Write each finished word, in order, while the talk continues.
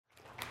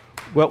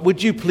Well,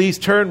 would you please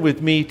turn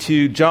with me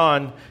to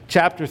John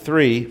chapter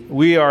 3.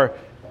 We are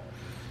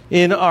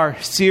in our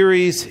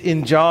series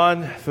in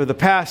John. For the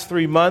past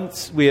 3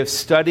 months, we have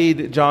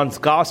studied John's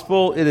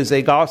gospel. It is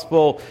a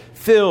gospel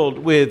filled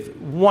with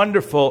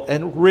wonderful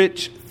and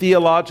rich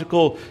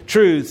theological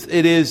truths.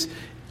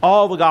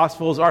 All the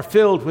gospels are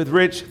filled with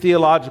rich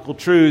theological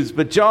truths,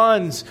 but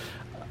John's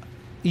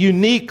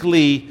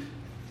uniquely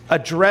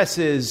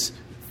addresses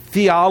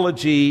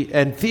theology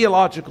and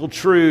theological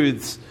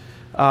truths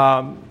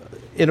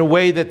in a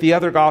way that the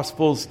other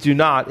Gospels do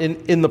not.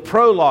 In the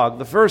prologue,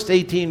 the first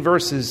 18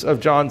 verses of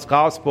John's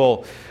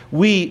Gospel,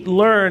 we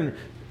learn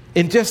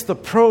in just the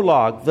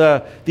prologue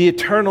the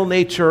eternal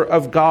nature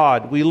of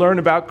God. We learn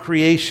about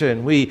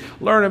creation. We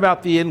learn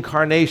about the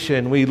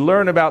incarnation. We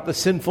learn about the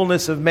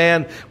sinfulness of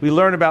man. We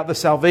learn about the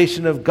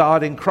salvation of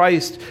God in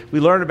Christ.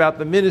 We learn about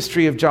the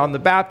ministry of John the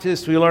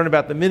Baptist. We learn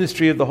about the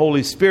ministry of the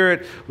Holy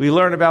Spirit. We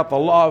learn about the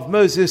law of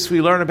Moses.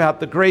 We learn about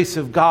the grace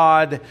of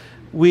God.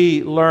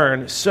 We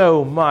learn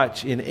so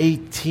much in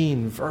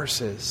 18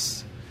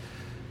 verses.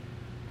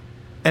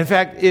 In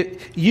fact,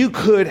 you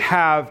could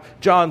have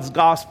John's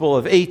gospel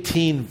of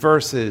 18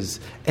 verses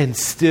and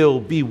still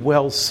be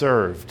well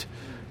served.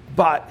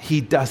 But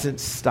he doesn't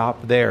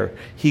stop there.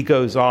 He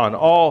goes on.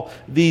 All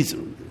these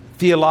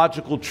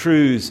theological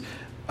truths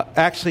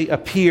actually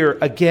appear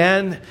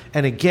again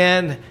and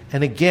again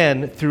and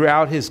again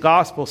throughout his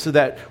gospel so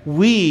that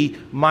we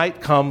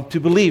might come to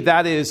believe.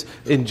 That is,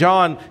 in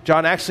John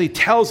actually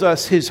tells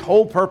us his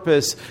whole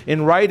purpose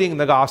in writing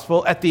the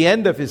gospel. At the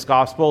end of his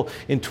gospel,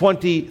 in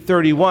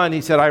 20:31, he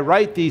said, "I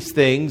write these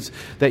things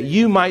that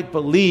you might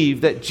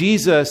believe that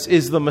Jesus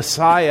is the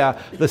Messiah,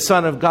 the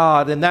Son of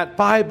God, and that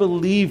by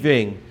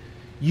believing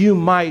you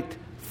might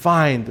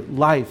find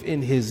life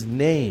in his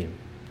name."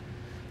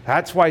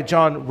 That's why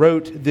John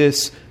wrote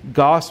this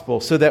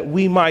gospel, so that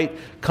we might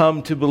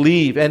come to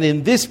believe. And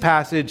in this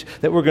passage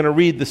that we're going to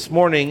read this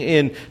morning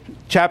in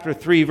chapter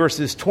 3,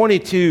 verses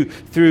 22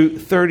 through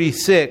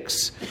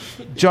 36,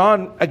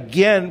 John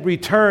again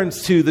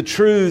returns to the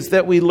truths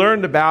that we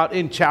learned about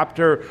in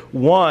chapter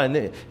 1.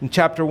 In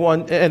chapter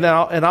 1, and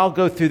I'll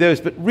go through those,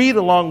 but read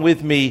along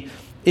with me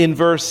in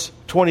verse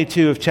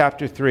 22 of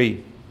chapter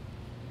 3.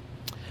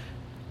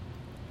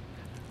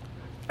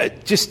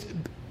 Just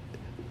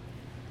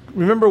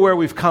remember where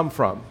we've come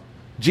from.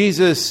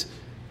 Jesus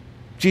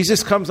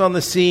comes on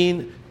the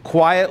scene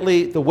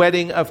quietly, the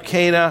wedding of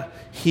Cana.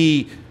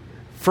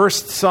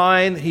 First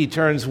sign, he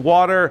turns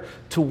water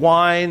to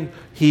wine.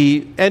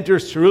 He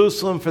enters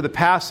Jerusalem for the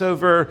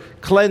Passover,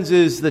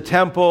 cleanses the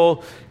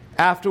temple.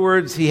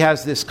 Afterwards, he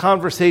has this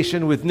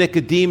conversation with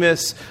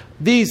Nicodemus.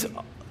 These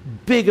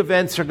big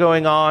events are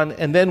going on,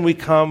 and then we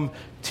come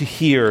to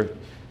here,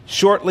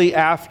 shortly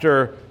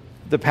after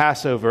the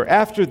Passover.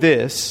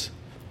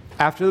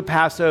 After the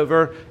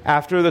Passover,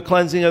 after the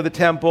cleansing of the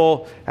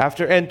temple,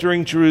 after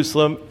entering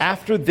Jerusalem,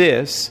 after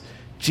this,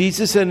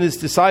 Jesus and his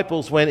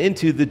disciples went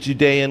into the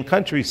Judean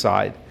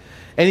countryside,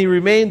 and he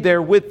remained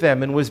there with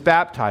them and was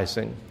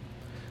baptizing.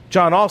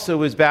 John also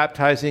was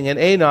baptizing in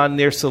Aenon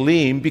near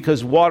Salim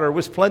because water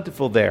was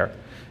plentiful there,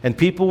 and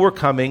people were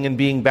coming and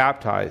being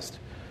baptized.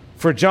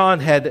 For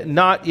John had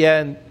not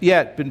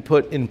yet been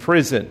put in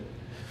prison.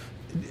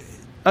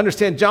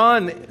 Understand,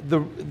 John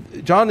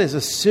is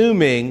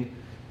assuming...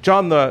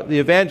 John, the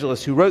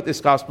evangelist who wrote this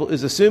gospel,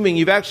 is assuming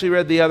you've actually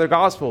read the other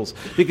gospels,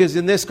 because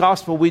in this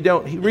gospel we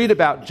don't read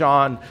about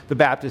John the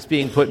Baptist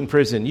being put in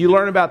prison. You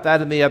learn about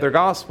that in the other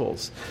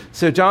gospels.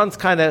 So John's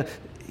kind of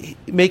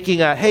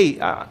making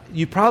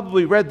you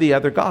probably read the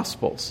other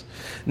gospels.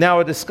 Now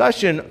a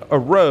discussion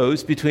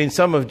arose between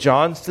some of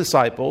John's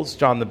disciples,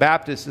 John the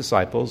Baptist's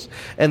disciples,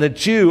 and a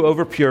Jew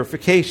over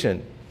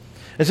purification.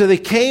 And so they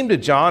came to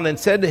John and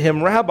said to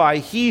him, "Rabbi,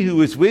 he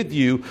who is with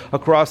you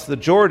across the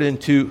Jordan,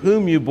 to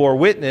whom you bore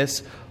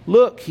witness,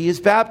 look, he is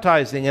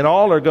baptizing, and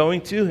all are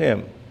going to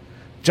him."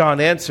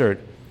 John answered,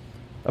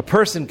 "A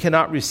person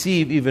cannot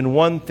receive even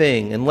one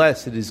thing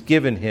unless it is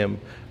given him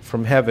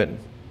from heaven."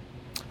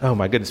 Oh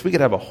my goodness, we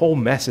could have a whole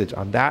message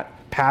on that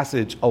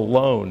passage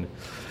alone.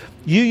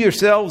 "You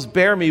yourselves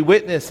bear me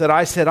witness that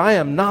I said, I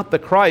am not the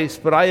Christ,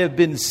 but I have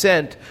been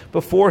sent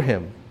before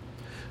him.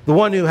 The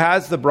one who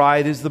has the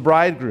bride is the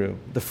bridegroom.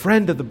 The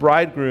friend of the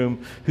bridegroom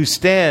who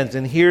stands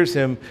and hears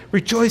him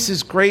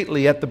rejoices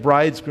greatly at the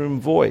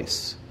bridegroom's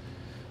voice.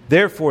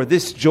 Therefore,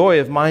 this joy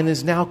of mine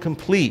is now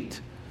complete.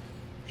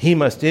 He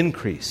must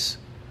increase,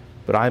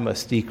 but I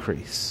must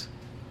decrease.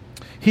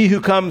 He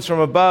who comes from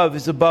above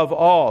is above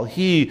all.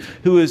 He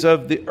who is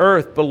of the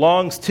earth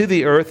belongs to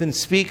the earth and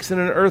speaks in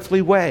an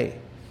earthly way.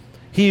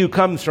 He who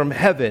comes from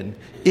heaven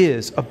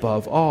is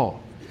above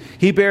all.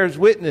 He bears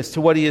witness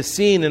to what he has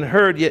seen and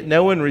heard, yet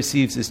no one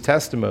receives his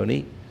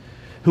testimony.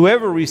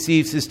 Whoever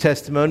receives his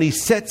testimony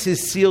sets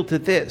his seal to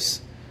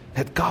this,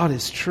 that God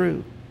is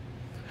true.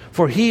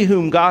 For he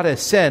whom God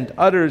has sent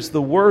utters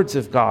the words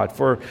of God,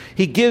 for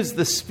he gives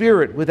the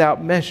Spirit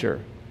without measure.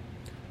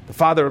 The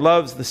Father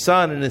loves the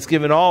Son and has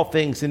given all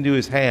things into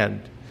his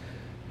hand.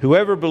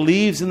 Whoever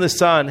believes in the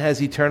Son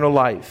has eternal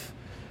life.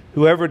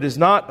 Whoever does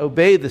not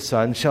obey the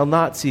Son shall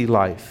not see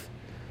life,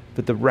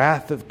 but the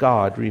wrath of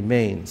God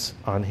remains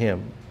on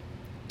him.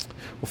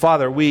 Well,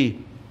 Father,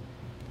 we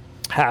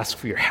ask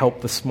for your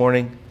help this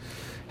morning.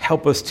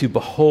 Help us to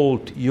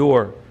behold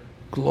your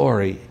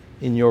glory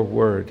in your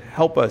word.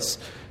 Help us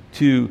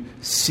to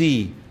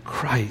see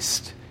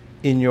Christ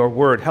in your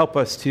word. Help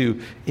us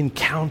to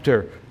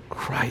encounter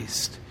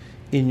Christ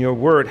in your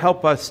word.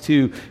 Help us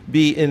to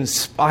be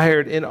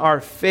inspired in our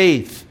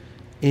faith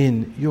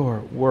in your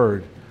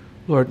word.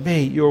 Lord,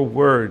 may your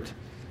word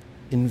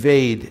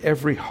invade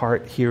every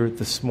heart here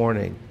this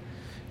morning.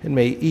 And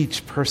may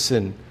each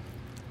person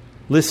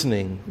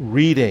listening,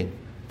 reading,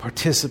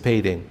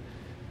 participating,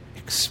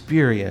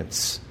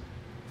 experience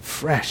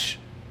fresh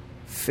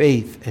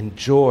faith and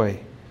joy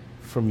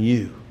from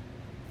you.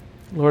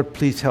 Lord,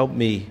 please help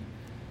me.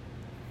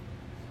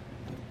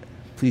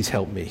 Please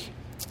help me.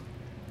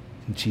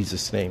 In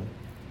Jesus' name,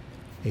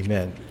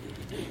 amen.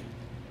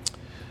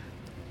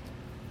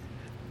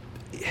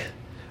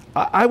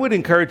 I would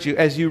encourage you,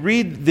 as you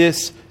read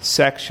this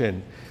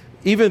section,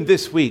 even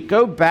this week,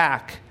 go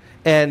back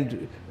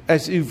and,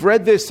 as you've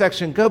read this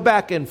section, go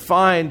back and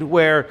find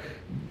where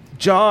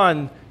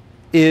John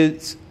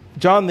the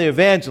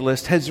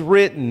evangelist has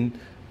written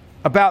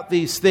about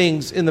these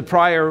things in the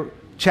prior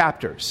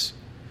chapters.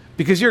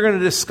 Because you're going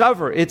to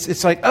discover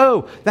it's like,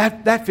 oh,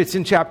 that fits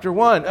in chapter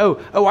 1.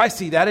 Oh, I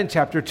see that in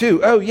chapter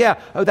 2. Oh, yeah.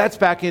 Oh, that's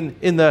back in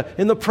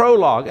the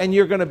prologue. And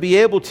you're going to be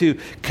able to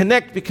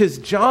connect, because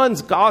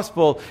John's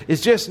gospel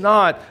is just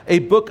not a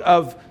book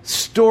of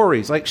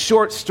stories, like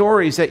short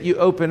stories that you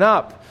open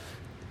up.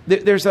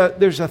 There's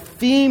a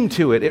theme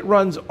to it. It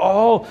runs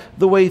all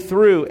the way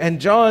through. And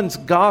John's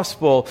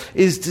gospel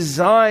is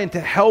designed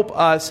to help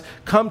us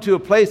come to a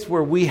place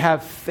where we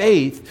have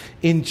faith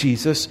in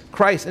Jesus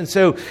Christ. And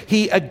so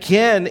he,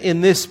 again,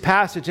 in this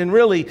passage, and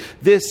really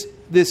this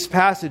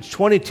passage,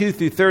 22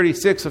 through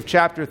 36 of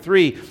chapter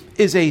 3,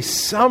 is a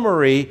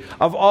summary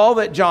of all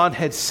that John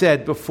had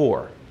said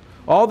before.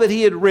 All that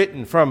he had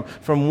written from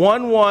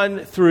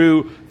 1:1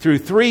 through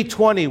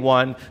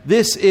 3:21,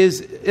 this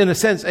is, in a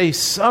sense, a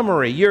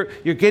summary. You're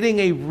getting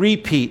a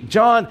repeat.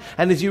 John,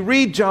 and as you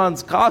read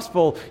John's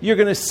gospel, you're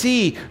going to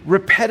see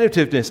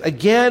repetitiveness.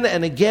 Again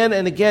and again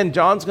and again,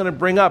 John's going to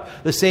bring up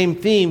the same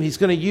theme. He's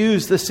going to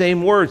use the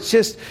same words.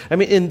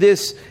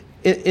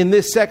 In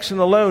this section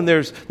alone,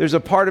 there's a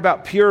part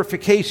about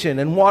purification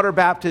and water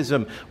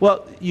baptism.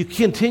 Well, you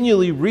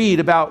continually read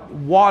about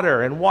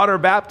water and water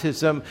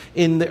baptism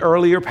in the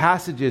earlier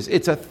passages.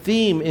 It's a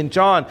theme in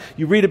John.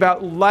 You read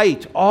about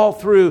light all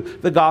through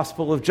the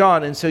Gospel of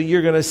John. And so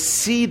you're going to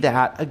see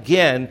that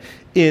again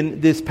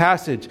in this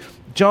passage.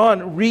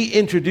 John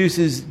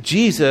reintroduces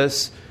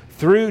Jesus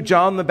through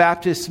John the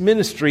Baptist's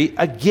ministry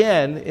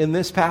again in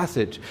this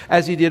passage,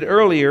 as he did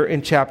earlier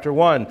in chapter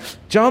 1.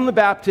 John the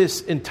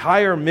Baptist's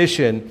entire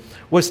mission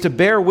was to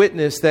bear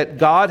witness that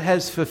God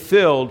has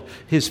fulfilled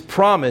his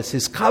promise,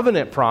 his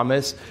covenant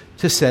promise,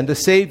 to send a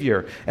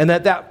Savior, and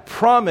that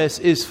promise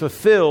is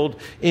fulfilled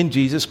in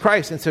Jesus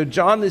Christ. And so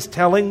John is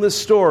telling the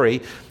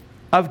story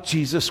of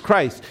Jesus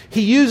Christ.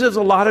 He uses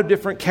a lot of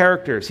different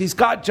characters. He's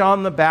got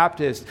John the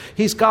Baptist.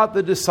 He's got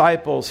the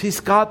disciples. He's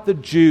got the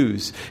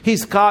Jews.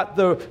 He's got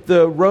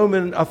the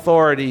Roman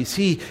authorities.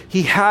 He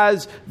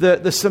has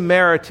the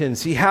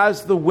Samaritans. He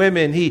has the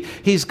women.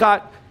 He's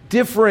got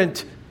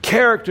different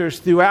characters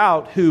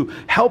throughout who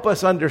help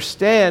us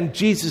understand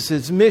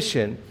Jesus'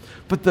 mission.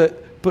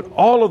 But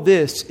all of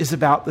this is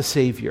about the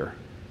Savior.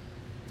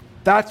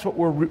 That's what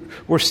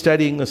we're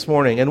studying this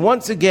morning. And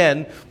once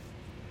again,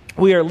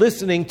 we are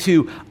listening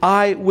to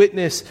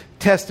eyewitness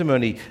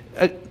testimony.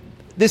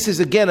 This is,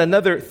 again,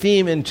 another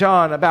theme in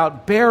John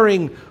about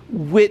bearing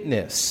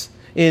witness.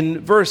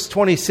 In verse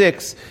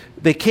 26,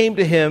 they came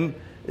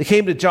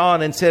to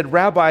John and said,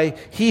 "Rabbi,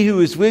 he who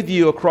is with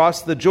you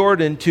across the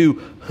Jordan,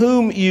 to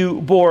whom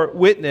you bore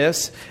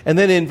witness." And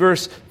then in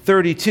verse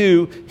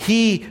 32,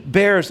 he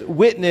bears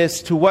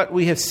witness to what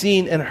we have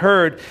seen and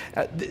heard.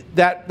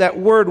 That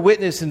word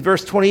witness in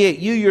verse 28,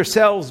 you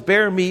yourselves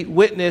bear me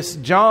witness.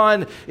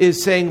 John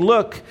is saying,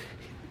 look,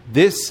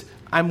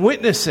 I'm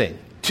witnessing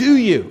to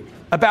you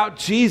about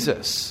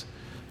Jesus.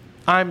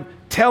 I'm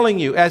telling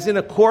you, as in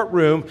a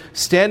courtroom,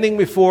 standing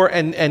before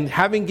and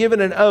having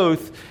given an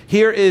oath,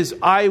 here is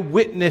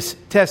eyewitness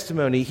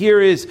testimony. Here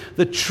is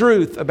the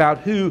truth about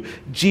who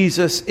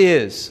Jesus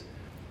is.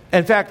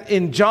 In fact,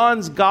 in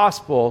John's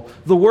gospel,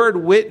 the word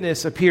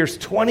witness appears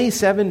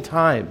 27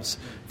 times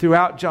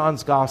throughout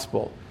John's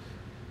gospel.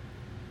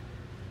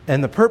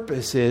 And the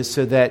purpose is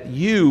so that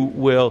you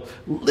will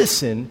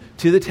listen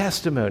to the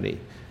testimony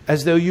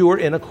as though you were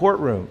in a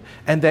courtroom,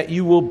 and that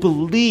you will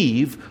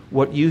believe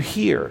what you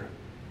hear.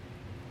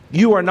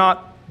 You are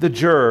not the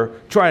juror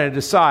trying to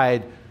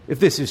decide if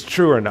this is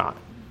true or not.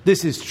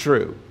 This is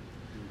true.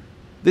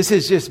 This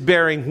is just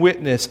bearing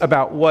witness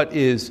about what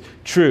is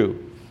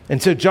true.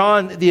 And so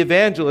John the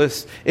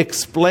evangelist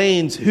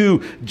explains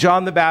who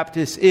John the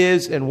Baptist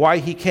is and why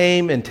he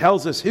came, and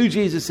tells us who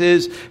Jesus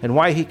is and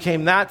why he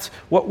came. That's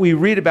what we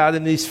read about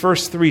in these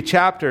first 3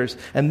 chapters.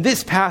 And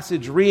this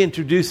passage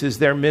reintroduces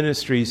their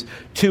ministries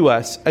to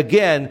us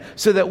again,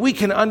 so that we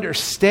can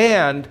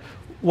understand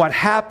what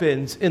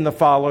happens in the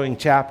following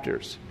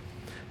chapters.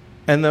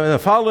 And in the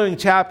following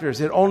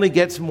chapters, it only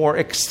gets more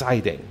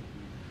exciting.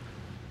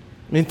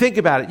 I mean, think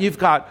about it. You've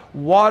got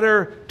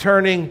water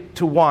turning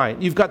to wine.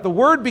 You've got the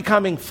Word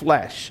becoming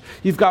flesh.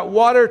 You've got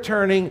water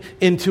turning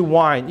into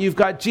wine. You've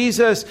got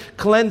Jesus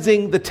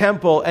cleansing the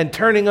temple and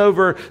turning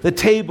over the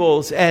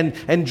tables and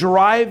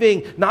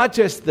driving not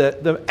just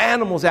the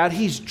animals out,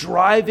 he's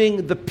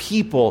driving the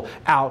people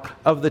out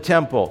of the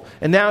temple.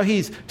 And now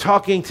he's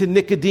talking to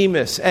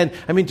Nicodemus. And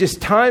I mean,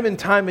 just time and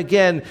time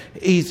again,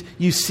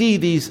 you see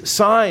these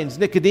signs.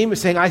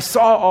 Nicodemus saying, I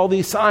saw all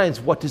these signs.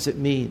 What does it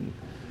mean?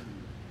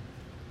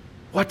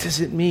 What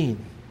does it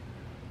mean?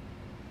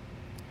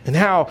 And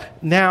how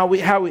we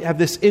have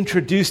this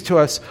introduced to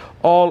us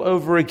all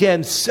over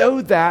again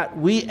so that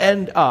we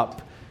end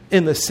up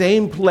in the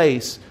same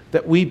place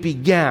that we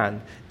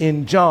began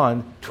in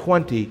John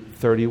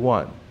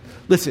 20:31.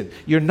 Listen,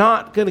 you're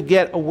not going to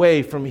get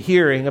away from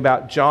hearing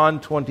about John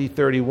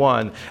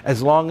 20:31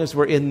 as long as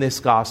we're in this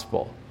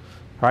gospel.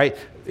 Right?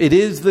 It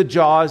is the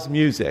Jaws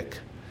music.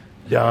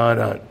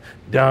 Dun-dun,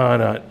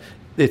 dun-dun.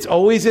 It's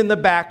always in the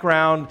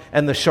background,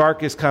 and the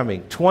shark is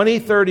coming.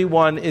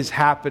 2031 is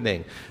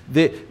happening.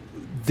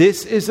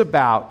 This is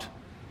about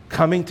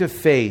coming to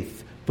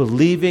faith,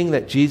 believing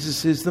that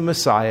Jesus is the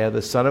Messiah,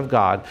 the Son of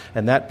God,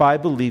 and that by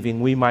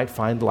believing we might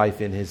find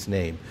life in his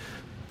name.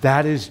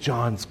 That is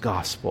John's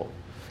gospel.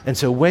 And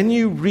so when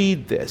you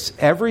read this,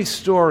 every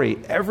story,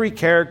 every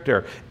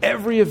character,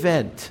 every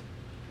event,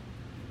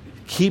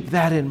 keep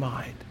that in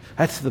mind.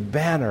 That's the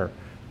banner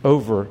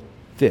over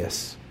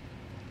this.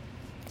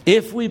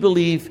 If we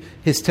believe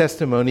his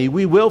testimony,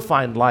 we will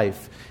find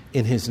life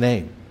in his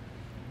name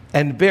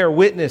and bear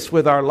witness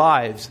with our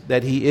lives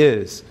that he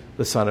is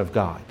the Son of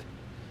God.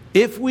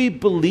 If we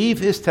believe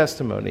his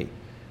testimony,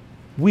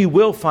 we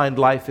will find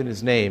life in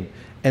his name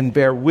and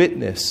bear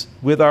witness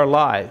with our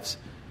lives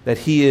that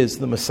he is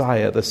the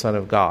Messiah, the Son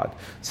of God.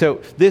 So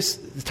the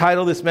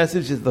title of this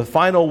message is The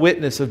Final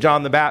Witness of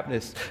John the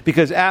Baptist,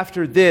 because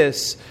after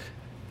this,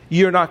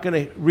 you're not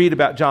going to read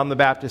about John the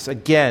Baptist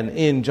again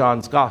in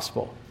John's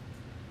gospel.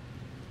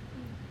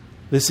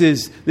 This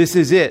is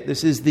it.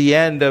 This is the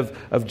end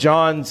of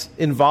John's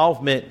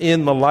involvement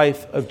in the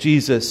life of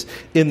Jesus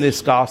in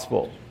this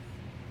gospel.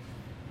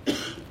 All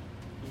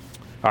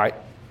right.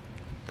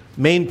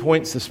 Main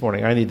points this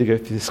morning. I need to go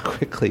through this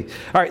quickly.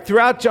 All right.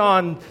 Throughout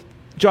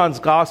John's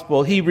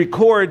gospel, he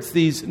records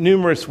these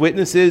numerous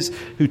witnesses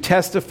who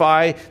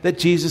testify that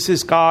Jesus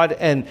is God,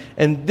 and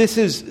this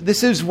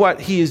is what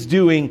he is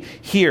doing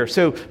here.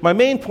 So my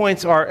main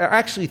points are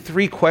actually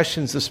three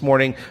questions this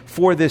morning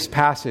for this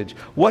passage.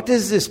 What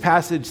does this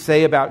passage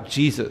say about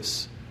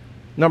Jesus?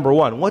 Number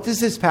one, what does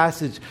this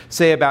passage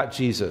say about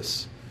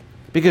Jesus?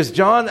 Because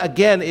John,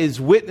 again, is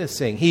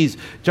witnessing.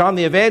 John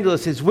the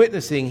evangelist is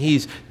witnessing.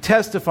 He's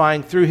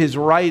testifying through his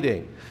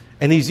writing.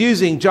 And he's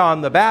using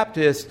John the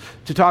Baptist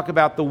to talk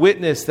about the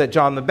witness that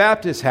John the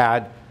Baptist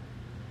had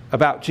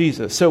about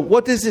Jesus. So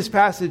what does this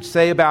passage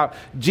say about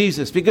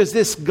Jesus? Because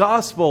this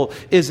gospel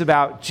is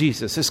about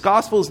Jesus. This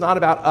gospel is not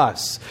about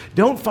us.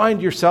 Don't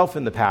find yourself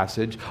in the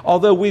passage,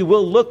 although we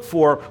will look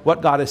for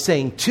what God is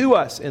saying to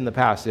us in the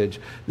passage.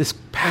 This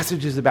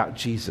passage is about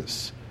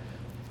Jesus.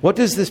 What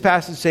does this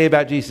passage say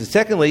about Jesus?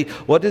 Secondly,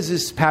 what does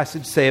this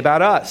passage say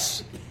about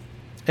us?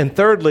 And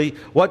thirdly,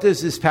 what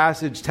does this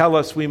passage tell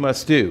us we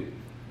must do?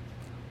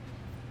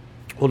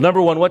 Well,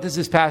 number one, what does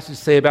this passage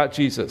say about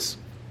Jesus?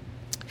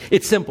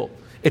 It's simple.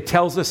 It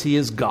tells us he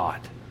is God.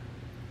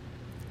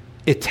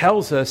 It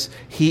tells us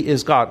he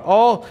is God.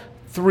 All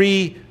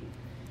three,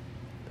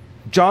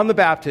 John the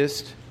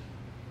Baptist,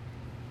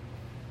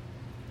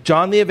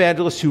 John the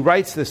evangelist who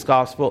writes this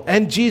gospel,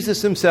 and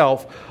Jesus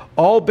himself,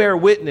 all bear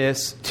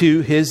witness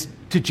to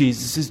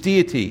Jesus'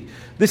 deity.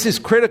 This is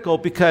critical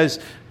because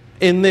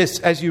in this,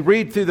 as you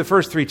read through the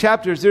first three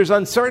chapters, there's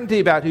uncertainty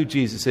about who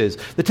Jesus is.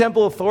 The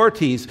temple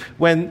authorities,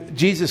 when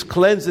Jesus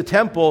cleansed the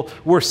temple,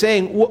 were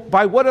saying,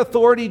 by what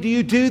authority do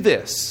you do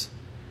this?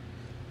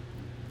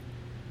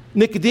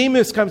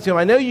 Nicodemus comes to him,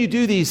 I know you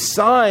do these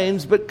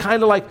signs, but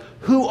kind of like,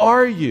 who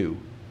are you?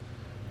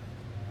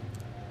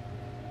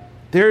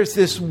 There's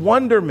this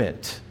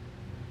wonderment.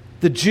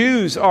 The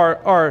Jews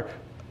are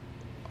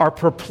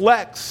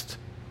perplexed.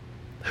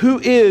 Who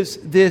is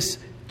this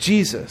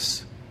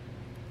Jesus?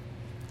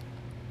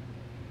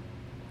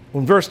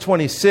 In verse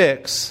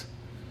 26,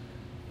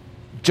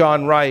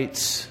 John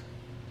writes,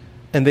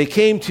 and they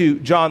came to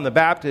John the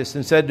Baptist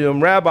and said to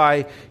him,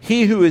 Rabbi,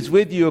 he who is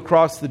with you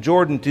across the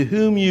Jordan, to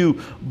whom you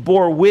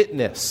bore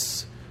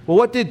witness. Well,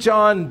 what did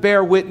John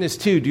bear witness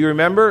to? Do you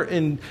remember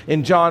in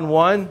John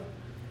 1?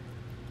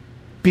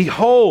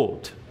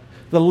 Behold,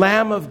 the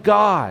Lamb of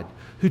God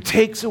who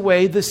takes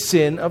away the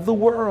sin of the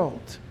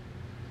world.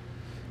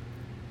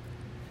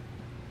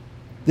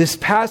 This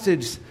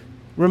passage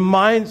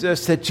reminds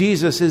us that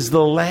Jesus is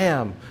the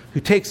Lamb who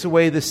takes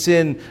away the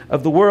sin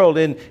of the world.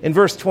 In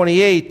verse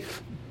 28,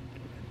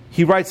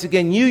 he writes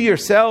again, you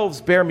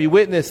yourselves bear me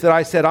witness that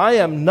I said, I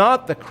am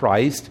not the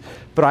Christ,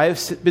 but I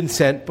have been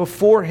sent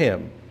before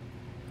him.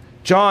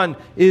 John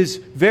is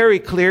very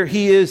clear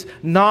he is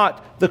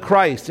not the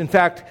Christ. In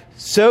fact,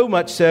 so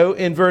much so,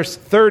 in verse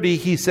 30,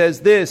 he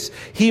says this,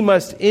 he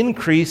must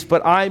increase,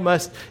 but I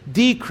must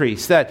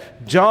decrease.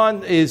 That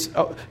John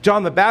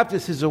the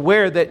Baptist is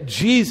aware that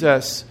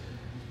Jesus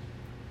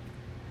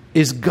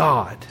is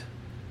God,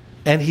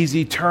 and he's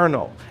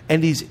eternal,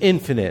 and he's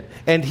infinite,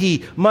 and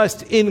he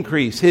must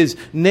increase. His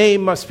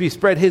name must be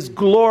spread. His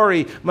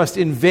glory must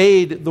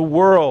invade the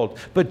world.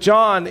 But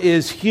John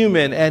is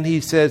human, and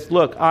he says,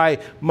 look, I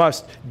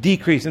must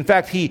decrease. In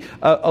fact, he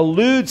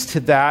alludes to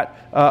that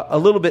a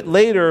little bit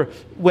later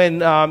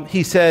when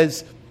he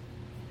says,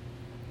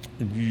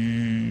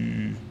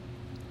 verse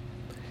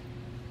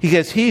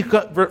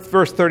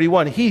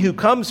 31, he who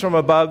comes from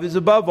above is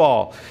above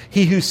all.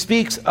 He who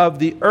speaks of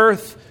the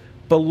earth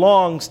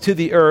belongs to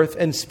the earth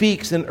and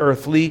speaks in an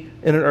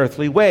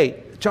earthly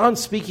way.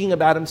 John's speaking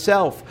about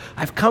himself.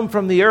 I've come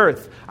from the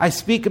earth. I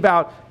speak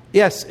about,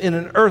 yes, in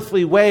an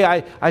earthly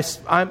way.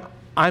 I'm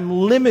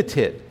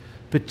limited,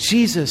 but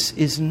Jesus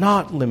is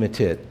not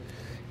limited.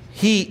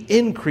 He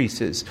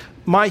increases.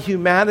 My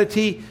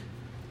humanity,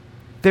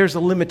 there's a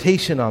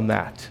limitation on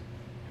that.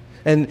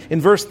 And in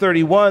verse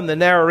 31, the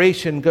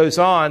narration goes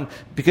on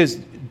because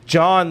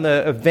John,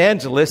 the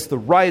evangelist, the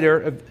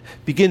writer,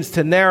 begins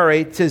to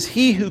narrate, says,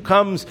 he who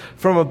comes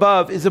from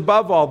above is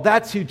above all.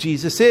 That's who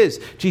Jesus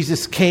is.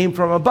 Jesus came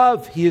from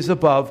above. He is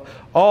above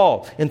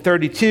all. In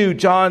 32,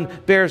 John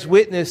bears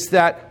witness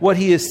that what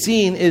he has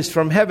seen is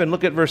from heaven.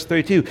 Look at verse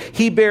 32.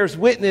 He bears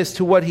witness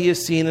to what he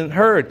has seen and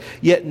heard,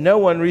 yet no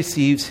one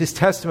receives his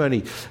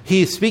testimony.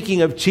 He is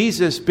speaking of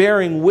Jesus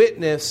bearing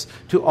witness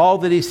to all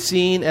that he's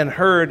seen and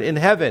heard in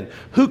heaven.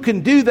 Who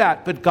can do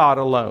that but God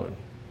alone?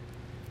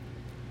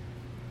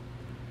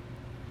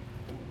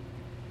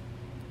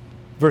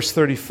 Verse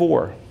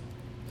 34,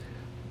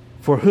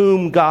 for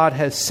whom God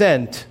has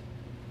sent.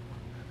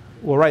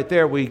 Well, right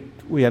there we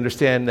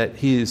understand that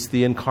he is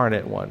the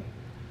incarnate one.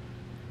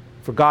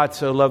 For God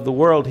so loved the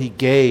world, he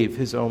gave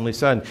his only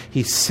son.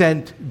 He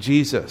sent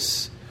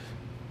Jesus.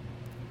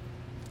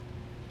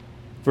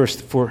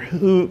 For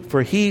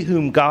he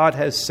whom God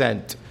has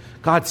sent.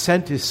 God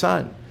sent his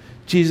son.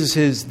 Jesus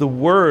is the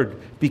Word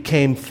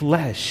became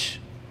flesh.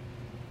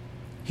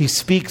 He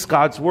speaks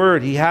God's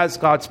word. He has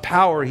God's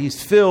power.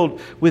 He's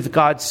filled with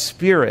God's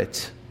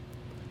Spirit.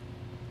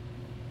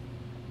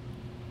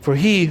 For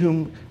he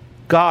whom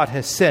God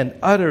has sent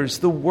utters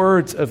the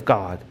words of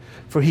God,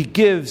 for he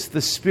gives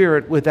the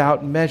Spirit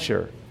without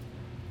measure.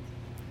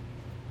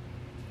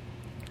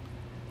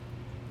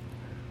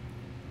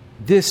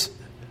 Think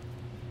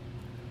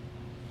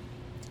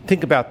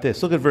about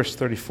this. Look at verse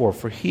 34.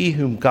 For he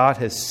whom God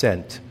has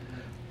sent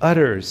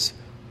utters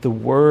the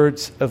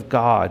words of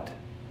God.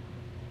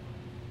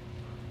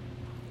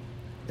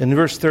 In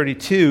verse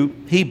 32,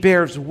 he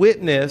bears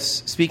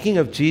witness, speaking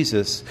of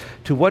Jesus,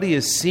 to what he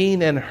has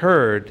seen and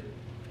heard.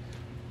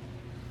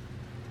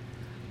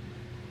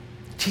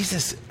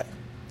 Jesus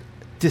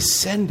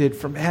descended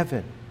from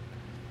heaven.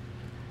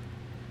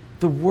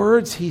 The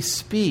words he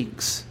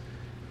speaks,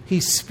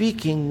 he's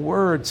speaking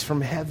words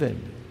from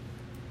heaven.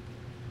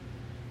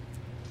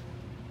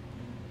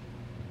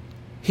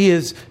 He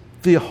is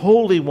the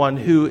Holy One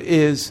who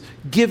is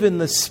given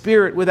the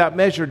Spirit without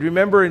measure.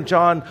 Remember in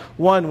John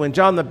 1, when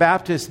John the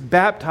Baptist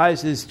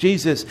baptizes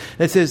Jesus,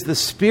 it says the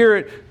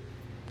Spirit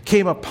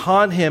came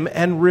upon him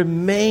and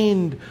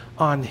remained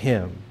on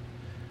him.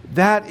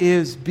 That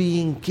is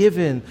being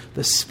given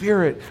the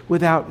Spirit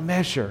without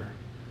measure.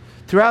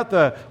 Throughout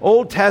the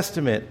Old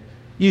Testament,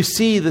 you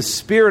see the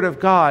Spirit of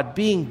God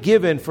being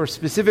given for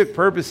specific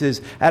purposes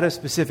at a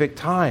specific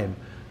time.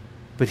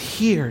 But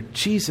here,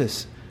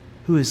 Jesus,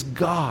 who is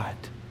God,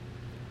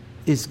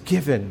 is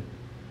given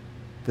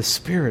the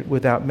Spirit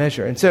without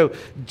measure. And so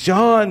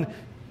John,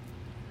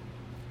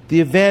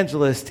 the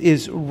evangelist,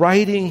 is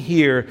writing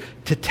here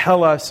to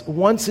tell us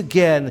once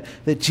again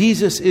that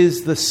Jesus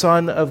is the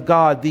Son of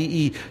God,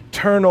 the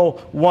eternal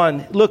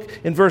one. Look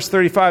in verse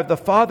 35. The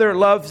Father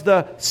loves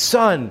the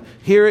Son.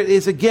 Here it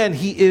is again.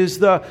 He is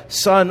the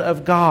Son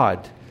of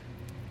God.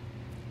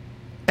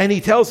 And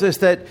he tells us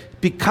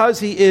that because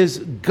he is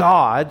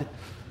God,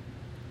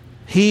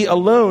 he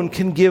alone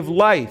can give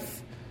life.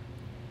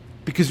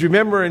 Because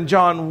remember in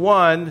John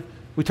 1,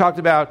 we talked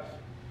about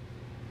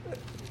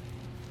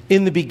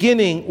in the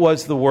beginning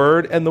was the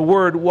Word, and the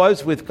Word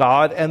was with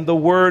God, and the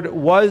Word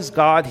was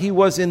God. He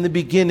was in the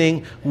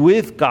beginning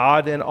with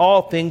God, and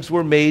all things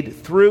were made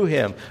through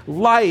him.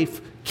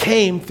 Life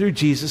came through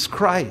Jesus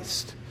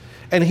Christ.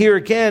 And here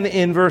again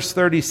in verse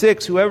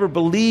 36, whoever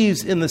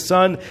believes in the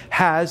Son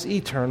has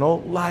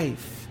eternal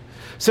life.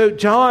 So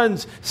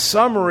John's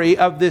summary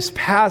of this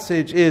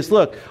passage is,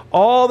 look,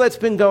 all that's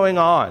been going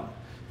on,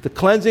 the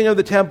cleansing of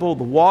the temple,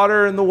 the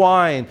water and the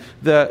wine,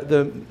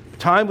 the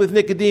time with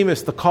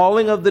Nicodemus, the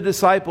calling of the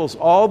disciples,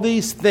 all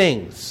these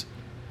things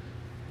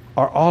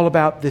are all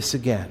about this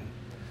again.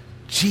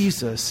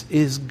 Jesus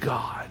is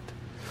God.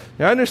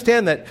 Now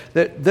understand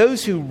that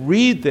those who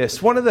read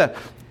this, one of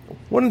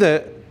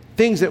the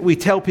things that we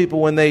tell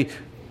people when they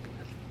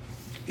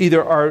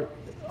either are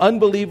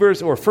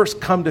unbelievers or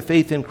first come to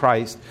faith in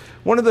Christ,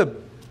 one of the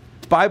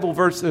Bible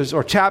verses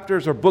or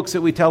chapters or books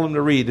that we tell them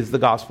to read is the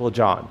Gospel of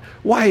John.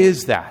 Why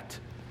is that?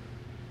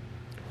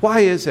 Why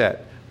is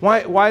that?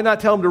 Why not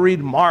tell them to read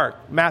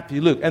Mark,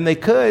 Matthew, Luke? And they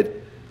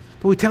could,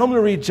 but we tell them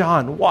to read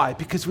John. Why?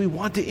 Because we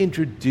want to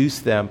introduce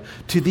them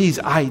to these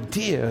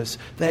ideas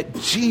that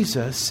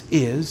Jesus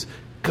is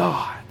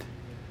God.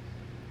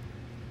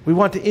 We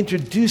want to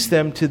introduce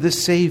them to the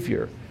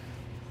Savior.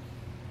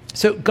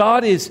 So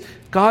God is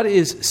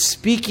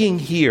speaking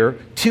here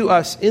to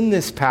us in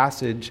this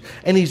passage,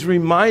 and he's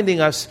reminding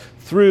us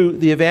through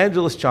the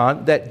evangelist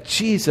John that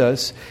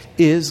Jesus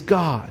is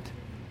God.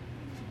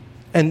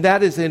 And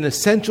that is an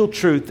essential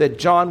truth that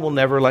John will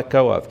never let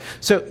go of.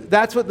 So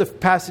that's what the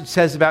passage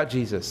says about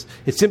Jesus.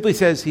 It simply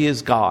says he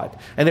is God.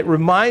 And it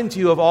reminds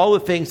you of all the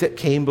things that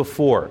came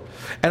before.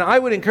 And I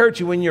would encourage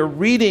you, when you're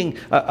reading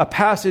a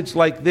passage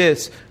like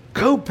this,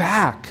 go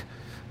back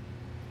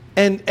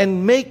and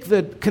connect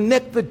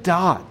the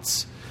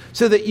dots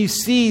so that you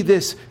see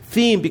this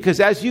theme. Because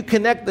as you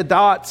connect the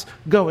dots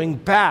going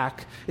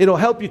back, it'll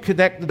help you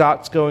connect the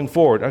dots going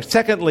forward. Or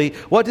secondly,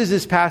 what does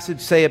this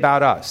passage say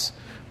about us?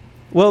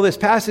 Well, this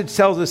passage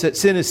tells us that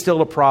sin is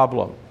still a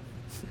problem.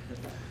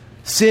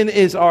 Sin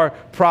is our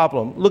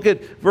problem. Look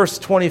at verse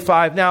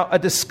 25. Now, a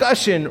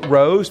discussion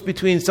rose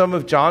between some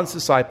of John's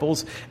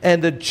disciples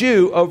and a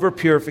Jew over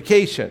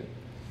purification.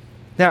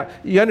 Now,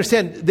 you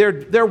understand,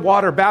 they're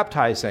water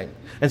baptizing.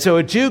 And so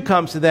a Jew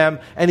comes to them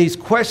and he's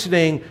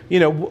questioning,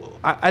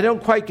 I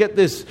don't quite get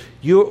this.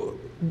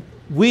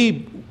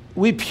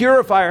 We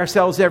purify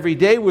ourselves every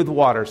day with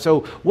water.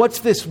 So what's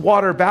this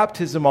water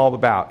baptism all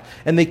about?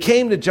 And they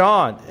came to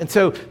John. And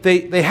so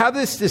they have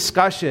this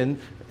discussion.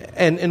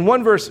 And in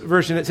one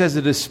version, it says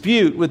a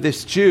dispute with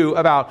this Jew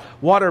about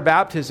water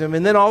baptism.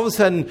 And then all of a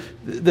sudden,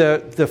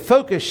 the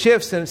focus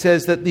shifts and it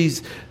says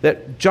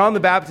that John the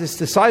Baptist's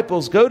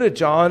disciples go to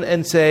John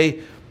and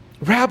say,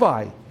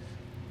 Rabbi,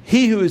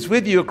 he who is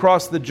with you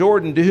across the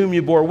Jordan, to whom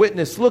you bore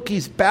witness, look,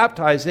 he's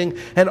baptizing,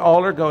 and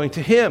all are going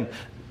to him.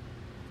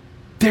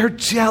 They're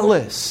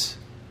jealous.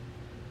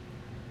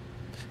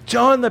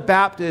 John the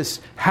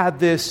Baptist had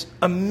this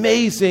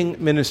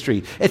amazing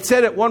ministry. It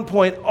said at one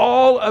point,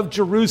 all of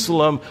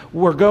Jerusalem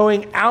were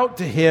going out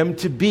to him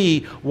to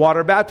be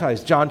water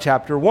baptized. John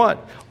chapter 1.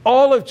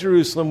 All of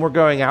Jerusalem were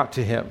going out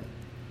to him.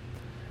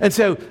 And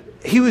so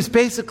he was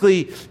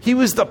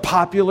the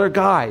popular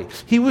guy.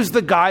 He was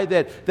the guy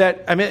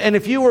and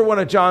if you were one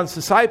of John's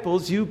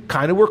disciples, you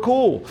kind of were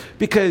cool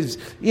because,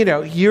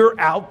 you're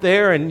out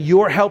there and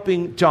you're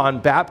helping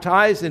John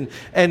baptize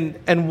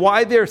and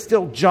why they're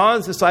still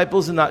John's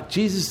disciples and not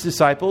Jesus'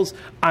 disciples,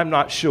 I'm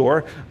not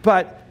sure.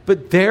 But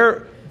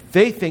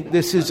they think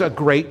this is a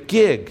great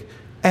gig.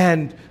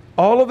 And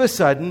all of a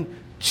sudden,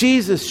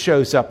 Jesus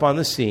shows up on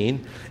the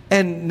scene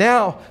and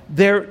now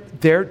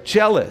they're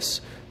jealous.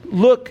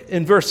 Look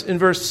in verse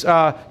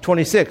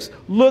 26.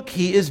 Look,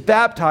 he is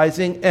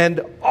baptizing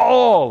and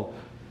all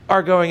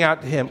are going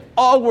out to him.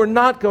 All were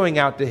not going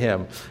out to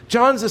him.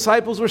 John's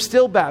disciples were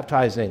still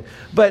baptizing,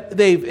 but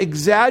they've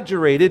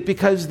exaggerated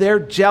because they're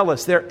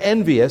jealous. They're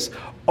envious.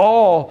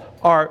 All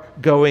are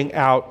going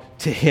out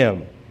to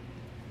him.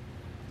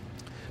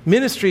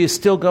 Ministry is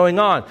still going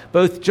on.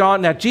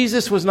 Now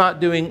Jesus was not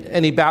doing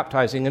any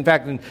baptizing. In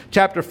fact, in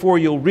chapter 4,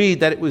 you'll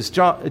read that it was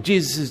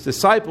Jesus'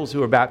 disciples who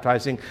were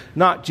baptizing,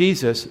 not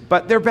Jesus,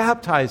 but they're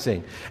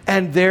baptizing.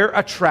 And they're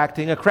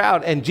attracting a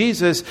crowd. And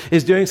Jesus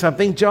is doing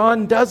something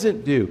John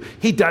doesn't do.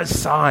 He does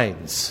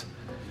signs.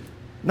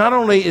 Not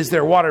only is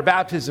there water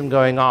baptism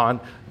going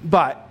on,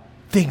 but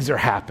things are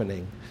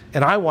happening.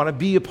 And I want to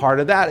be a part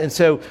of that. And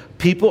so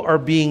people are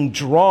being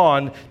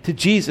drawn to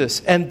Jesus.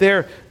 And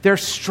they're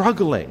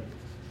struggling.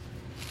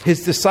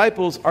 His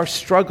disciples are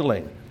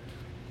struggling.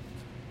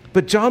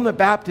 But John the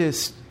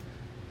Baptist,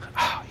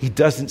 he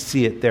doesn't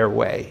see it their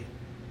way.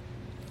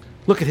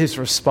 Look at his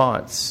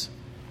response.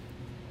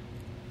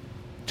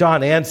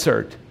 John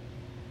answered.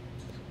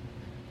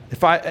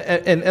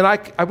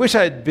 I wish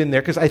I had been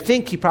there because I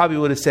think he probably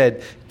would have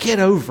said, get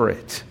over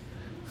it.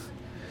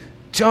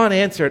 John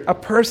answered, a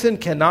person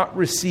cannot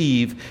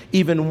receive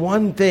even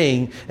one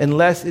thing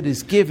unless it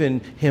is given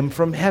him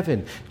from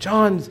heaven.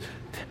 John's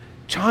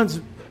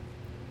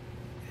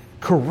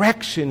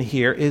correction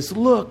here is,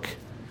 look,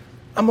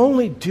 I'm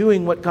only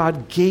doing what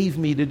God gave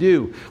me to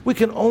do. We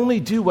can only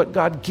do what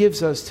God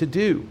gives us to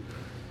do.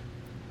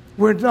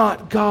 We're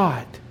not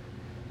God.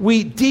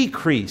 We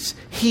decrease.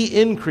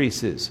 He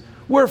increases.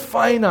 We're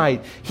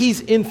finite.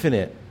 He's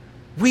infinite.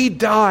 We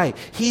die.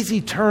 He's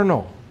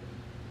eternal.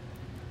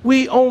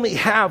 We only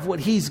have what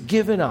he's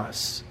given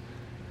us.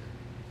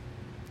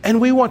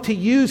 And we want to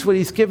use what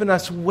he's given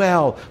us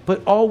well,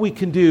 but all we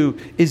can do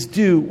is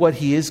do what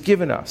he has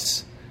given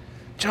us.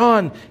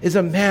 John is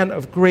a man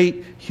of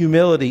great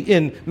humility.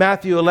 In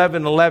Matthew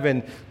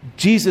 11:11,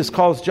 Jesus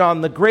calls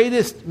John the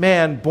greatest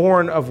man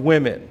born of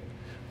women.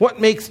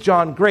 What makes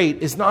John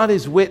great is not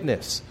his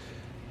witness,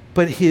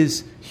 but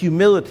his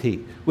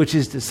humility, which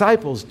his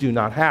disciples do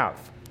not have.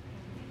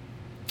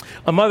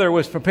 A mother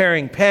was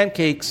preparing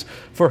pancakes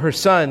for her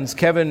sons,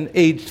 Kevin,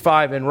 aged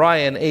 5, and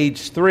Ryan,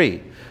 aged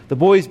 3. The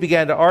boys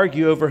began to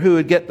argue over who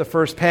would get the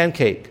first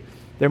pancake.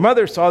 Their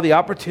mother saw the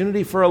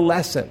opportunity for a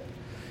lesson.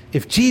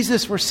 If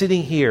Jesus were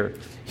sitting here,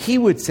 he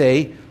would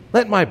say,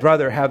 "Let my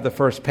brother have the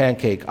first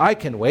pancake. I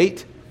can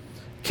wait."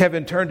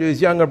 Kevin turned to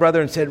his younger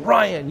brother and said,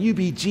 "Ryan, you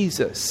be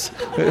Jesus."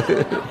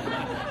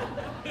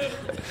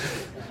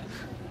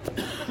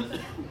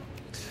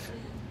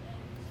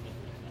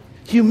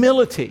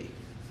 Humility.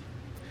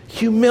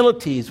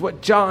 Humility is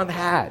what John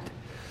had.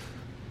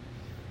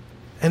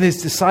 And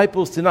his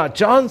disciples did not.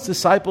 John's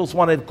disciples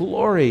wanted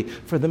glory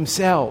for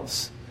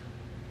themselves.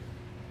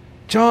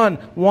 John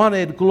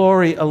wanted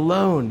glory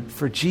alone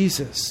for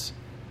Jesus.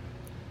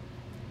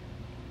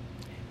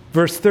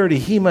 Verse 30,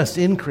 he must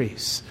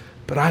increase,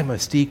 but I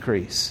must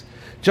decrease.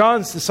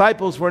 John's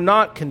disciples were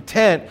not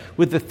content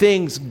with the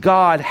things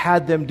God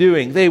had them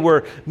doing. They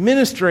were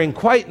ministering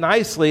quite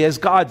nicely as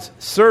God's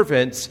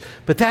servants,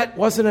 but that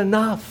wasn't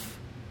enough.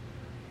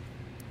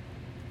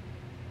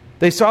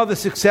 They saw the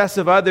success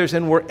of others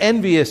and were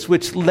envious,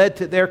 which led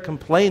to their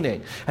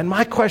complaining. And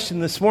my question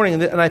this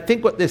morning, and I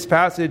think what this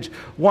passage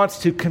wants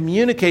to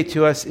communicate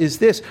to us, is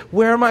this: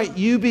 where might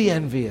you be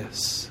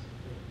envious?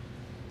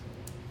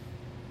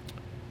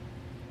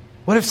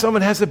 What if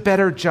someone has a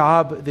better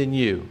job than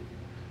you?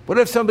 What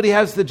if somebody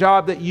has the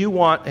job that you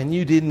want and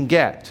you didn't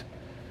get?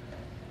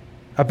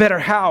 A better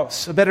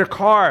house, a better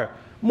car,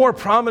 more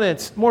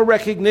prominence, more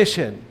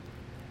recognition.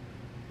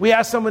 We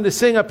ask someone to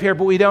sing up here,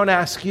 but we don't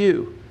ask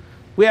you.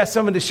 We ask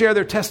someone to share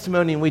their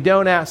testimony and we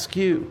don't ask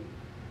you.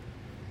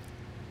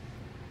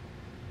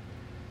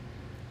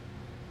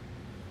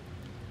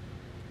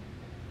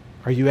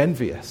 Are you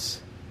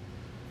envious?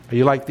 Are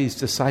you like these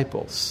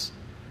disciples?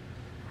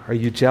 Are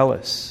you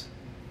jealous?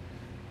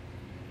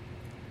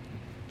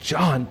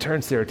 John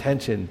turns their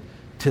attention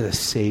to the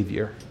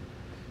Savior.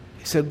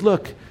 He said,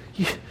 look,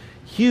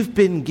 you've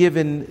been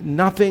given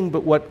nothing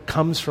but what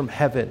comes from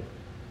heaven.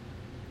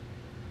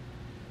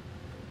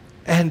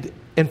 And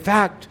in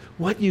fact,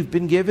 what you've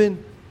been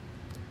given,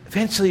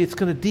 eventually it's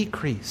going to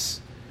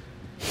decrease.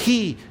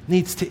 He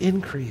needs to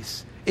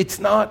increase. It's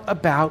not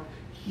about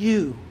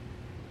you.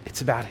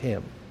 It's about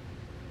him.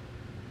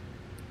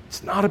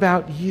 It's not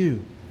about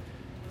you.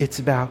 It's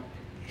about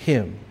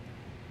him.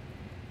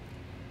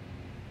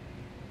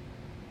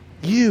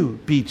 You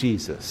be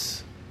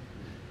Jesus.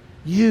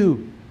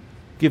 You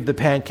give the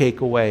pancake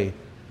away,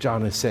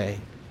 John is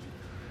saying.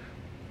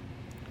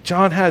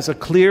 John has a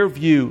clear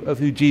view of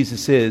who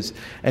Jesus is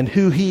and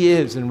who he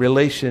is in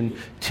relation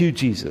to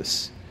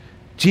Jesus.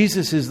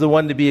 Jesus is the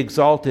one to be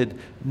exalted,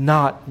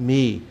 not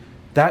me.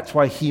 That's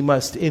why he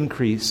must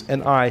increase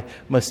and I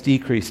must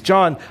decrease.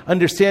 John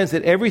understands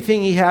that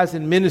everything he has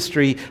in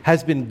ministry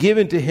has been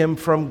given to him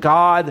from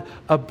God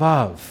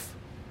above.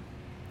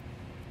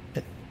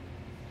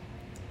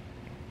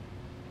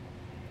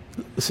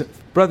 Listen,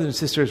 brothers and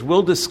sisters,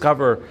 we'll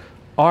discover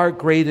our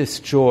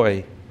greatest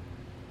joy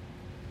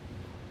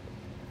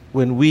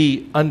when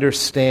we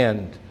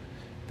understand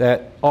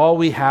that all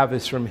we have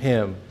is from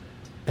him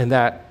and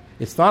that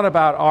it's not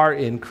about our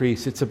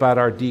increase, it's about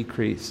our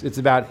decrease. It's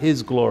about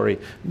his glory,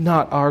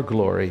 not our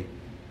glory.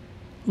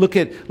 Look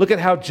at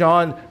how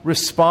John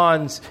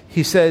responds.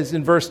 He says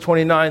in verse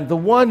 29, the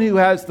one who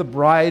has the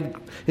bride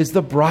is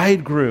the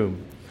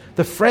bridegroom.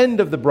 The friend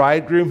of the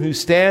bridegroom who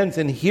stands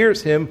and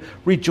hears him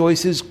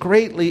rejoices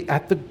greatly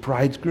at the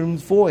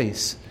bridegroom's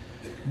voice.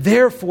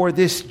 Therefore,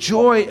 this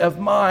joy of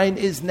mine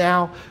is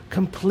now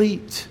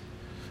complete.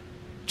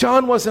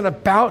 John wasn't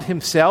about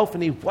himself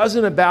and he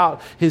wasn't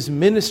about his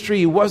ministry.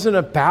 He wasn't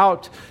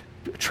about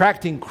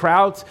attracting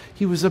crowds.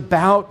 He was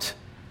about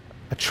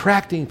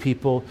attracting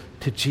people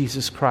to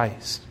Jesus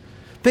Christ.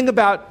 Think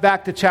about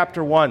back to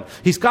chapter 1.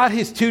 He's got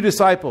his two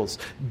disciples.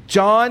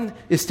 John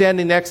is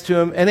standing next to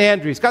him and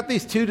Andrew. He's got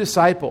these two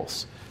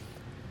disciples.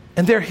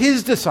 And they're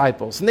his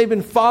disciples. And they've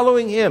been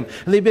following him.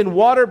 And they've been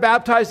water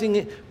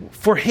baptizing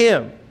for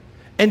him.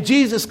 And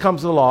Jesus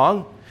comes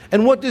along.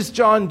 And what does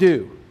John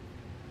do?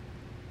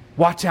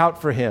 Watch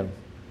out for him.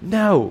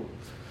 No.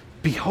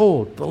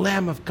 Behold, the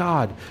Lamb of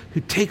God who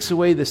takes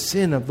away the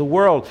sin of the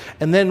world.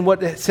 And then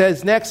what it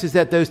says next is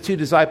that those two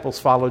disciples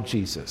followed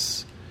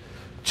Jesus.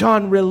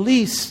 John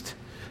released.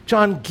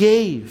 John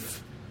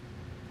gave.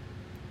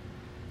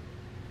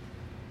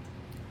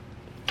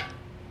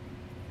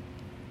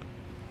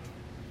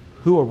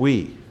 Who are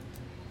we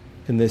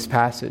in this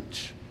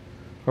passage?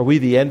 Are we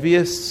the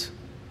envious?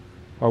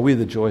 Are we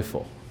the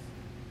joyful?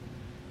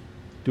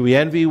 Do we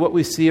envy what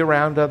we see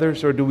around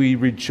others, or do we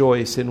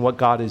rejoice in what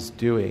God is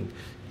doing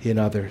in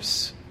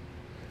others?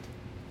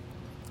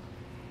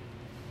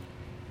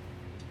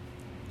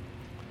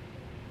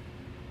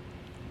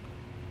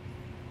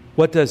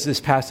 What does this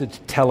passage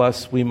tell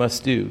us we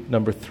must do?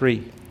 Number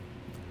 3.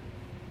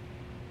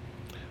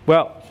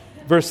 Well,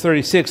 verse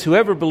 36,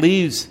 whoever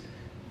believes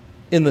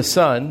in the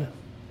Son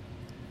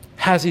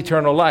has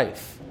eternal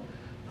life.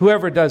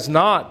 Whoever does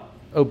not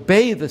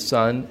obey the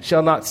Son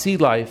shall not see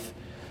life,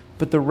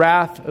 but the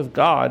wrath of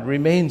God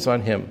remains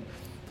on him.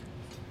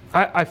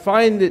 I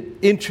find it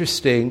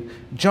interesting.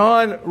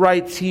 John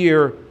writes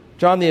here,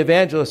 John the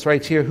Evangelist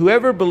writes here,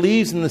 whoever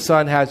believes in the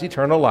Son has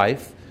eternal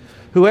life.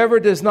 Whoever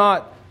does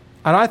not,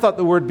 and I thought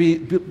the word be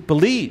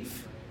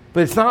believe,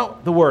 but it's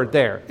not the word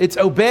there. It's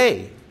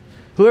obey.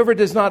 Whoever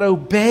does not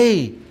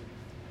obey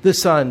the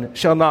Son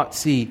shall not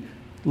see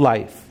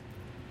life.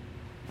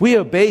 We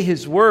obey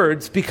his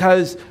words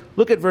because,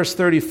 look at verse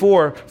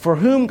 34, for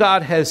whom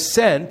God has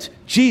sent,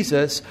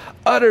 Jesus,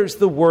 utters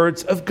the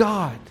words of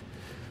God.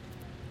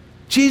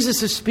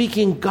 Jesus is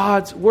speaking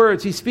God's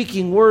words. He's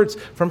speaking words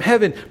from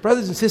heaven.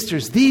 Brothers and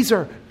sisters, these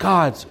are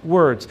God's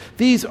words.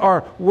 These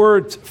are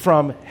words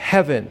from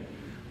heaven.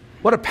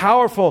 What a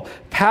powerful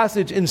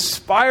passage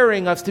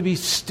inspiring us to be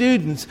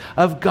students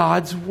of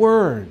God's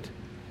word.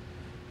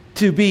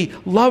 To be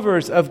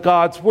lovers of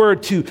God's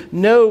word, to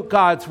know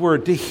God's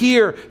word, to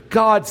hear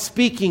God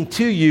speaking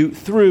to you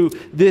through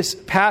this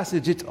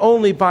passage. It's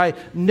only by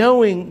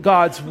knowing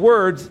God's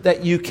words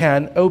that you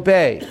can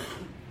obey.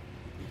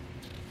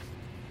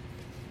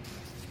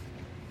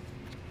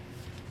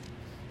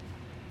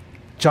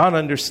 John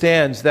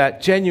understands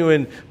that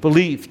genuine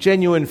belief,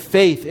 genuine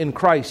faith in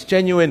Christ,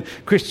 genuine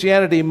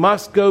Christianity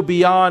must go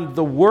beyond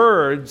the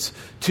words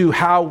to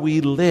how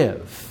we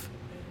live.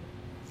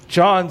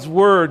 John's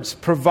words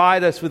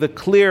provide us with a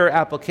clear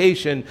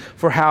application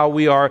for how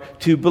we are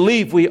to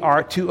believe. We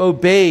are to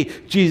obey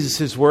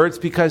Jesus' words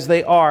because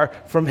they are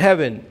from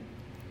heaven.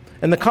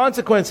 And the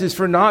consequences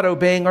for not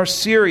obeying are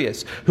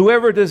serious.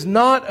 Whoever does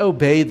not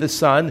obey the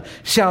Son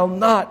shall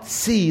not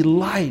see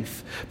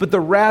life, but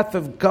the wrath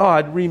of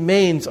God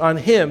remains on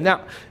him.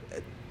 Now,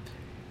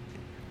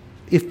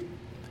 if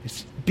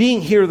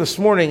being here this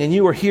morning and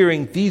you are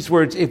hearing these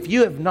words, if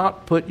you have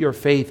not put your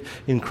faith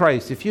in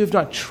Christ, if you have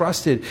not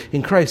trusted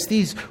in Christ,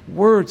 these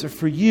words are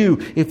for you.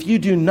 If you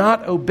do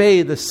not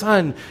obey the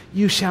Son,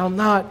 you shall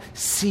not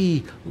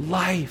see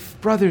life.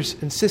 Brothers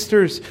and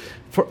sisters,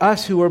 for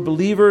us who are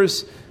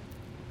believers,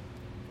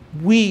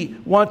 we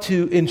want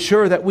to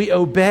ensure that we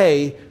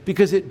obey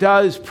because it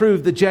does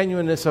prove the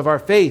genuineness of our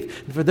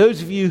faith. And for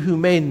those of you who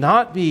may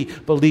not be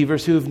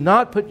believers, who have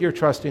not put your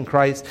trust in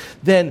Christ,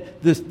 then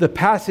the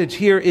passage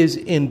here is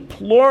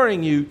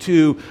imploring you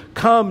to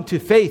come to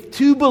faith,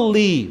 to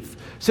believe,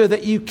 so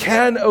that you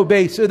can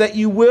obey, so that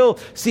you will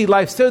see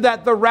life, so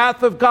that the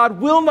wrath of God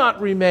will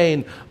not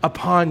remain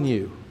upon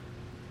you.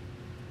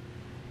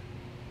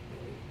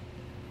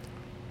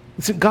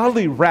 Listen,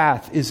 godly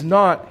wrath is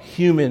not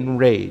human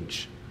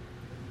rage.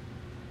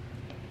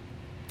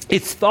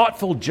 It's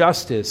thoughtful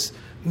justice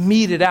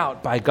meted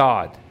out by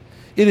God.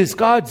 It is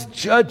God's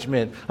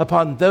judgment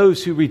upon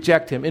those who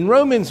reject him. In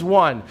Romans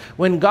 1,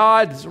 when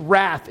God's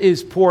wrath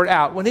is poured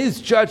out, when his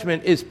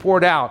judgment is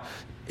poured out,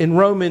 in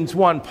Romans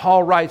 1,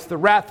 Paul writes, the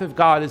wrath of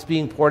God is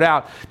being poured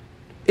out.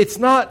 It's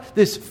not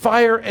this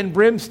fire and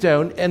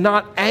brimstone and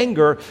not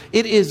anger.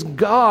 It is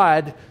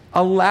God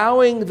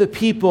allowing the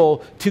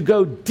people to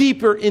go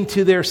deeper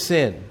into their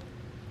sin.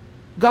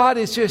 God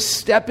is just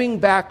stepping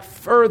back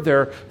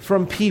further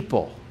from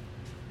people.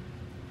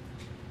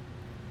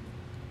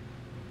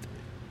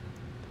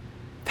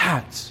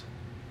 That's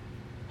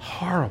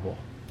horrible.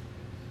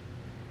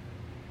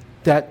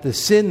 That the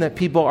sin that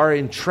people are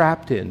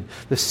entrapped in,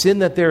 the sin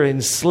that they're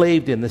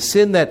enslaved in, the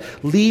sin that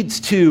leads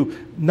to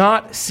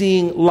not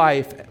seeing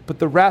life, but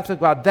the wrath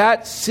of God,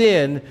 that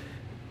sin,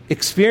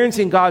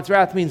 experiencing God's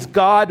wrath, means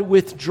God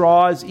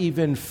withdraws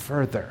even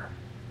further.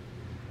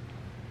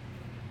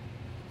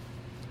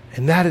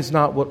 And that is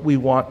not what we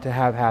want to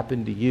have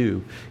happen to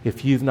you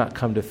if you've not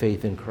come to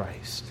faith in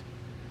Christ.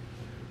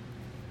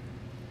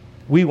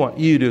 We want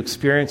you to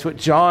experience what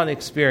John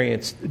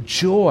experienced,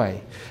 joy.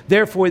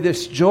 Therefore,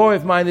 this joy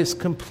of mine is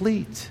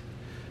complete.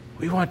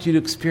 We want you to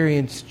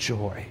experience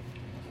joy.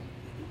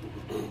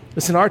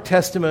 Listen, our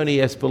testimony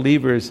as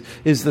believers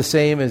is the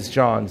same as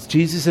John's.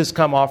 Jesus has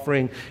come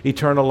offering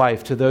eternal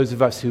life to those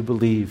of us who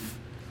believe.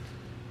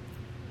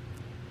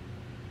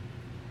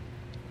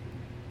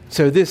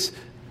 So this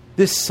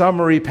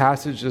summary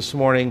passage this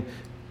morning,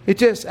 it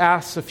just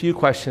asks a few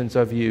questions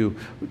of you.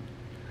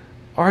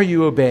 Are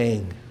you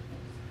obeying?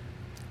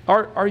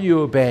 Are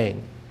you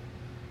obeying?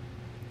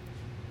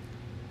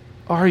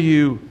 Are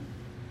you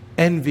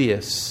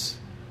envious?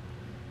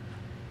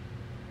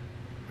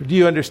 Or do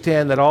you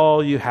understand that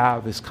all you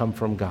have has come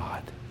from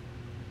God?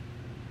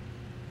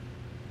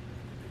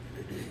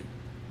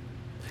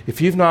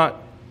 If you're not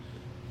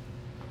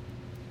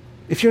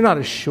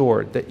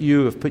assured that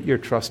you have put your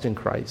trust in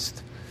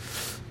Christ,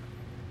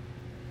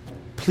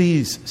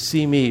 please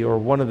see me or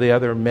one of the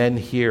other men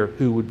here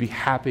who would be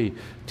happy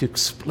to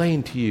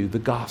explain to you the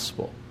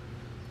gospel,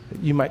 that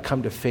you might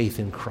come to faith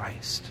in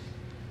Christ.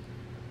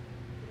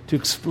 To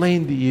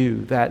explain to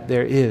you that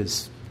there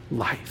is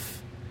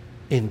life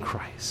in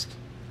Christ,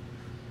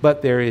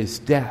 but there is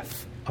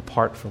death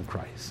apart from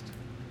Christ.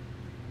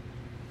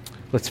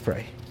 Let's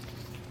pray.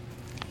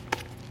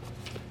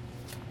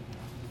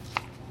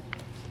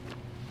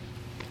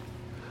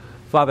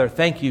 Father,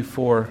 thank you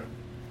for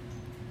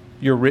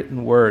your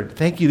written word.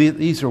 Thank you that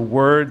these are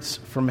words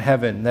from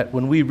heaven, that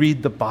when we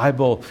read the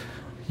Bible,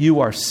 you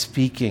are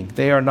speaking.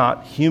 They are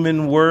not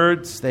human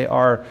words. They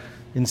are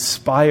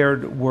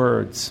inspired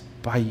words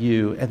by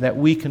you, and that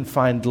we can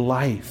find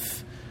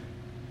life.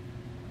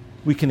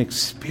 We can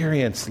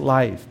experience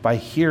life by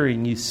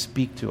hearing you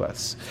speak to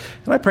us.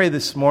 And I pray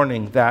this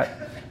morning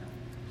that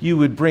you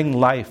would bring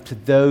life to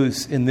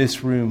those in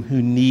this room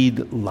who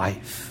need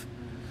life.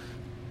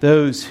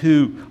 Those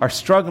who are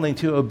struggling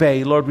to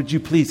obey, Lord, would you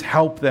please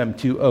help them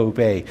to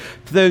obey?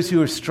 To those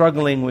who are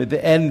struggling with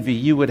envy,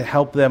 you would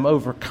help them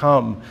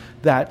overcome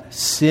that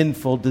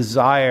sinful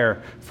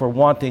desire for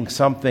wanting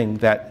something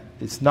that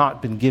it's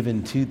not been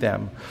given to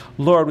them.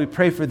 Lord, we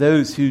pray for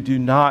those who do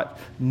not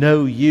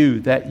know you,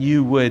 that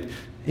you would,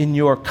 in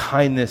your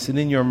kindness and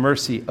in your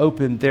mercy,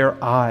 open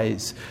their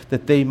eyes,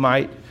 that they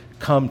might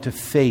come to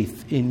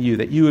faith in you,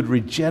 that you would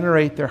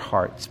regenerate their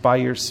hearts by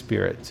your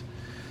Spirit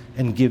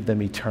and give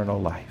them eternal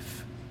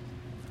life.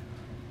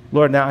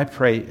 Lord, now I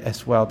pray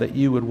as well that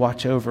you would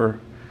watch over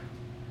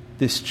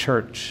this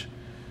church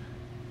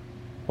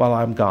while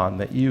I'm gone,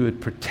 that you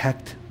would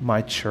protect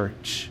my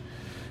church.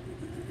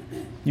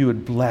 You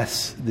would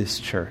bless this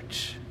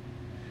church.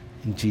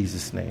 In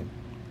Jesus' name,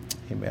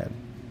 amen.